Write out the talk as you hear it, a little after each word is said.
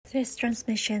This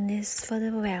transmission is for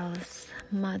the whales,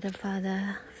 mother,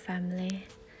 father, family,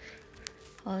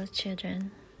 all children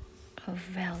of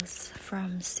whales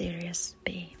from Sirius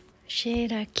B.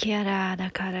 Shira Kiara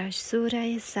Nakara Sura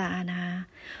Isana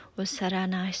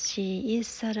Usarana Shi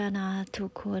Isarana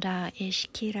Tukura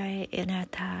Ishkira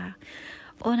Inata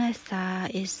Onasa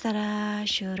Isara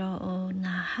Shuro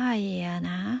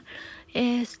Nahayana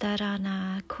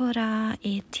Estarana Kura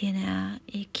Itina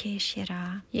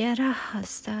Ikishira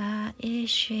Yarahasta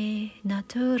Ishi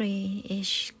Naturi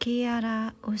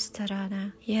Ishkiara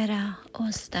Ustarana Yara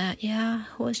Osta Ya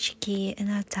Hoshiki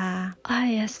Nata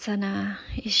Ayasana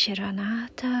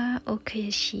Ishiranata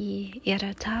Okeshi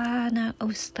Yaratana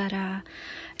Ustara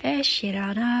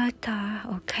Eshiranata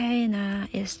Okena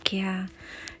Iskia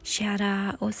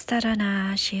Shara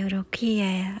Ustarana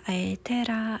Shirukie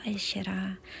Aetera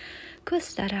Ishira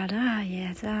Kustarana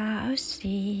Yeza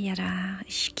Usiyara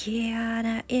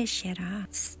Ishkiara Ishira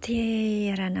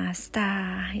Stirana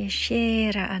Sta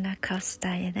Ishira Anakasta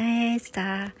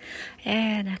Inesta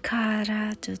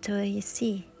Enakara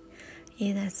Tutoisi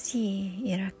Inasi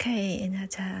Irake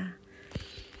Inata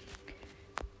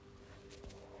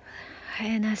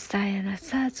Enasayana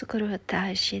Satsukuruta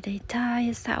Shidita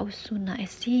Isa Usuna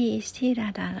Esi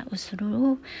Istirana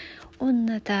Usuru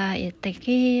Unnata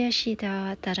Itaki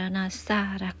Shida Tarana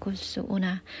Sara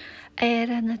Kusuna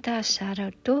Era Natasha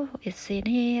Ratu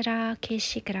Isinira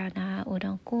Kishikrana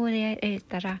Udankure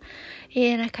Etara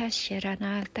Era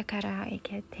Kashirana Takara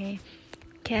Ikete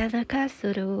Kada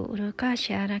Kasuru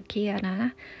Urukashara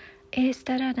Kiana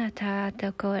Estaranata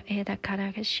Toko Eda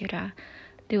Karakashira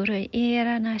Dura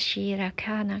era na shira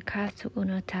kana kasu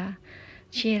unota.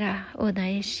 Shira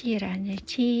una shira ne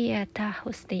chia ta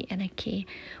hosti anaki.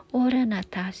 Ora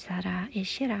nata sara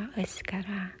ishira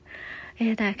iskara.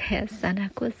 Eda kesana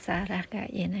kusara ka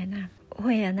inena.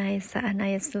 Oya na isa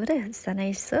anayasura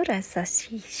sanayasura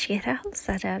sashi shira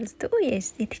sara duye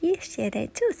siti shira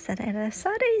tu sara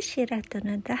sara shira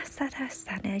tunada sara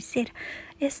sana shira.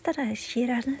 Estara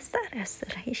shirana sara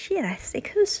sara shira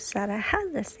sikus sara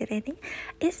hada sireni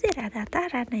esirada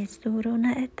tarana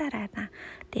esturuna etarana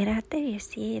tirate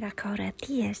esira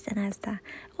kauratia sanasta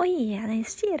oya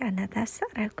esirana da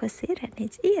sara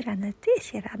kosirani irana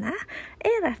tishirana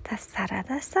era tasara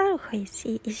da sara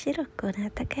hoisi ishirokuna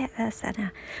takera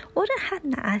sana ora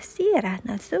hanna asira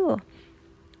nasu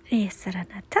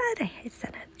esarana tare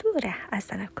esana dura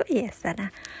asana koyesana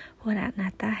Ora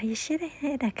nata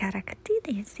hishire da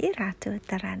karakatini siratu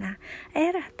tarana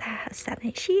era ta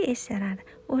sana shi isarana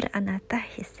ora nata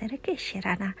hisere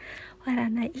kishirana ora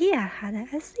na iya hada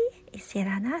asi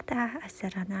isirana ta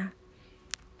asarana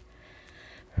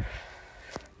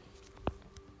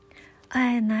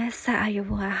Aina sa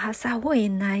ayuwa hasa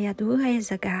wina ya duha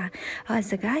izaga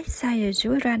azaga isa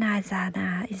yujura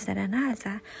nazana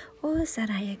isaranaza o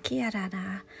sana ya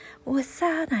kiarana o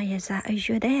sana ya za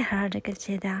ajude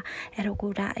hardakachida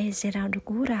erogura isira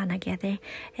rugura nagede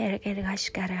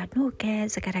ergashkara nuke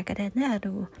zagaragada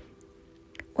naru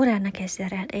Ora na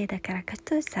kesera eda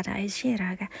karakatu sara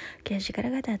ishiraga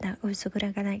keshikaraga na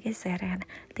usuguragana kesarana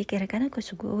tikeragana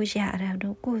kusugu ujara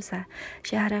no kusa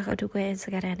shara dugo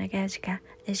esgarana gashka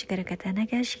eshikaraga na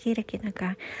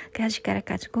gashikirakinaka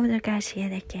gashikarakatu kuda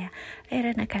gashireke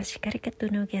era na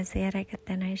kashikarikatu no gesera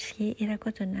katana shi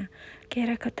irakotuna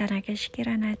kerakotana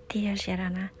gashikirana tia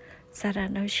shirana sara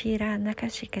no shira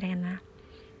nakashikrena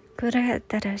Kura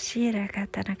tara shira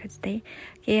katana kate,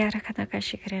 Kiara kataka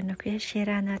shikarano,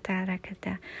 Kishira natara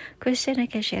kata, Kushina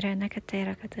kashira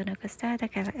nakatera katana kastada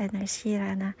and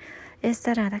shirana,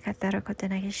 Estarana katara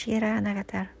kotana shira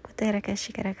nagatar, Kutera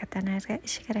kashikara katana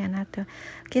shikaranato,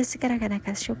 Kisikara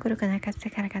kashukuru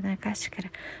kanakasakara kashikara,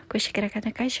 Kushikara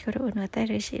kanakashikuru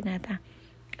unotari shinata.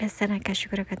 Esana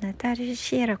kashukura kanatari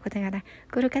shira kotagana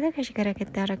kurukada kashikara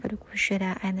katara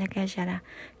kurukushira anagajara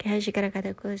kashikara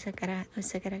kusakara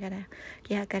usakaragara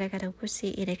yakaragara kusi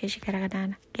ire kashikara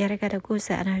yaragara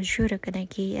kusa anajura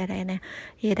kanaki arena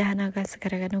yedana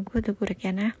gasakaragana gudu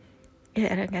kuragana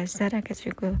Eragasara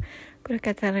kashuku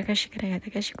kurakatara kashikara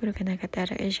kashikuru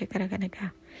kanakatara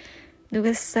eshikaraganaka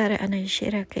Dugasara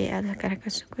anashira ke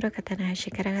alakarakasukura katana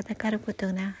shikara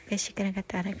karakutuna kashikara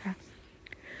kataraka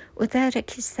Utara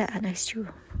kisa anashu,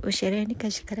 ushereni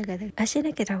kashikaragada,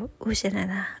 ashenakera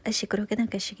ushenana, ashikurugana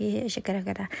kashiki,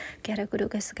 shikaragada,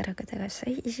 karakurugas karagada,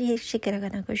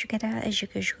 shikaragana kushikara,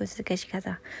 ashikashus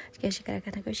kashikada,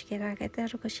 kashikaragana kushikiragata,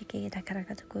 rukoshiki, the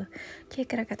karagatuku,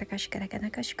 kikaragata kashikaragana,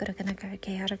 kashikuragana,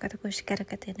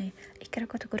 kayarakatukushikarakatene,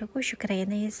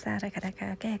 ikarakotukurukushukarene,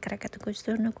 sarakataka,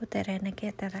 karakatukusurno kuterena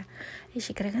ketara,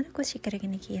 ishikaragana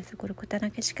kushikaraniki, kurukutana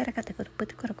kashikaragata,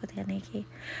 put kurukutaneki,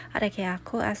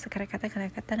 arakeako as Karakata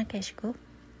Karakatana Keshiku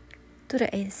Tura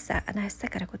esa anasa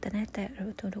karakutaneta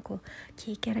ruturuku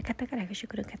ki karakatara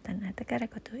kashukuru katana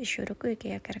takarakoto ishuruku ki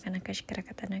karakana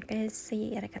kashikarakatana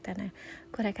kasi arakatana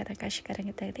kurakata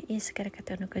kashikarakata is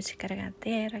karakatano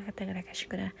kashikarakate rakatara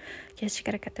kashikura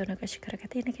kashikarakatano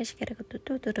kashikarakatena kashikarakutu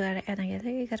tuturu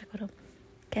anagata karakuru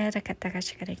karakata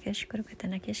kashikara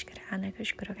katana kashikara ana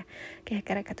kashikura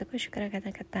karakata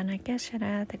kashikarakata katana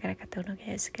kashara takarakatono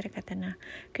kashikarakatana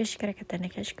kashikarakatana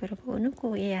kashikuru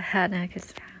unuku ya hana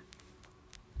kasa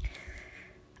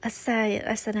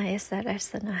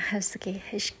asana hasuki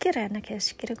shikira na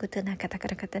kashikira kutana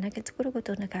katakara katana katukuru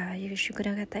kutuna ka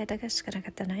yushukura kata da kashikara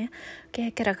katana ya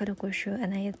kekara karukushu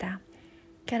anayata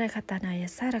karakatana ya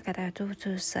sara kata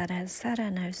tutu sara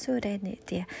na sure ni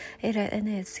dia era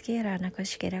ene skira na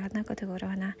kashikira na katukuru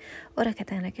na ora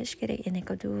katana kashikira ene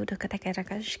kudu katakara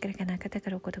kashikira kana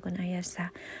katakara kutukuna ya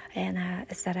sa ena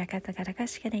sara katakara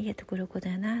kashikira ya tukuru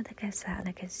kutana da kasa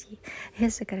na kasi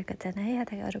yesu karakatana ya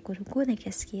da arukuru kune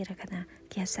kashikira kana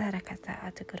kiasara kata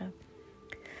atukuru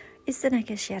Isana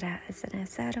kashara isana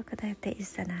saro kadate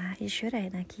isana ishura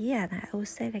na kiana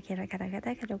usera kira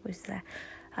karakata karukusa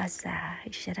asa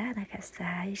ishara na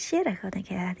kasa ishira kona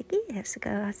kira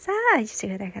kiyaska sa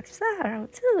ishira kasa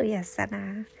tu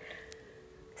yasana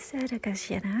sara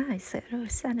kashara isaro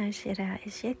sana shira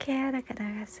ishikara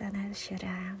kana sana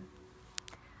shira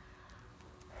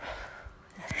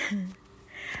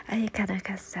Ay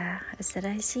kanakasa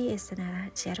asarashi isana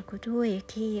jarkudu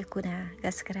eki kuna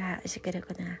gaskara shikara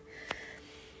kuna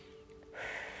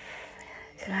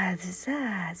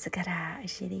Gaza zagara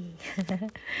shiri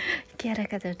Kiara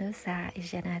katano sa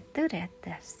ishana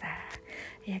turata sa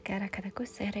Yakara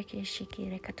katakusara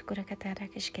kishikira katukura katara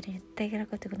kashkiri Tegra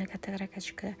katukuna katara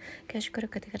kashkura Kashkura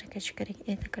katakara kashkiri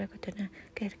Intakara katuna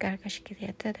Kirkara kashkiri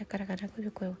Atada karakana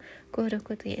kuduku Kuru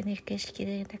kutu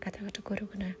inikashkiri Intakata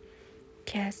kurukuna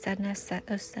Kiasana sa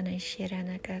usana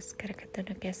shirana gas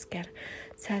karakatana gaskar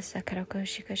Sasa karako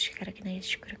shika shikarakina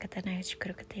yishkura katana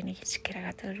yishkura katana yishkira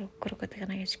katana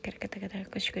kurukatana yishkira katana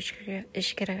kushkura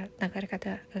ishkira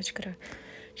nagarakata yishkura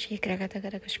shikira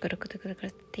katana kushkura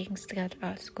katana things that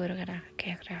are skurana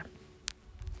kekra.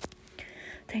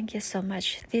 Thank you so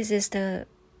much. This is the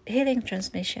healing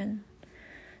transmission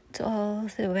to all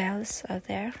the wells out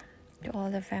there, to all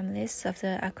the families of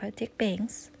the aquatic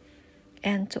beings.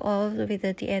 And to all with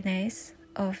the DNAs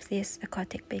of these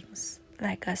aquatic beings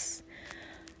like us.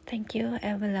 Thank you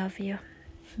and we love you.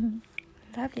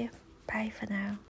 Love you. Bye for now.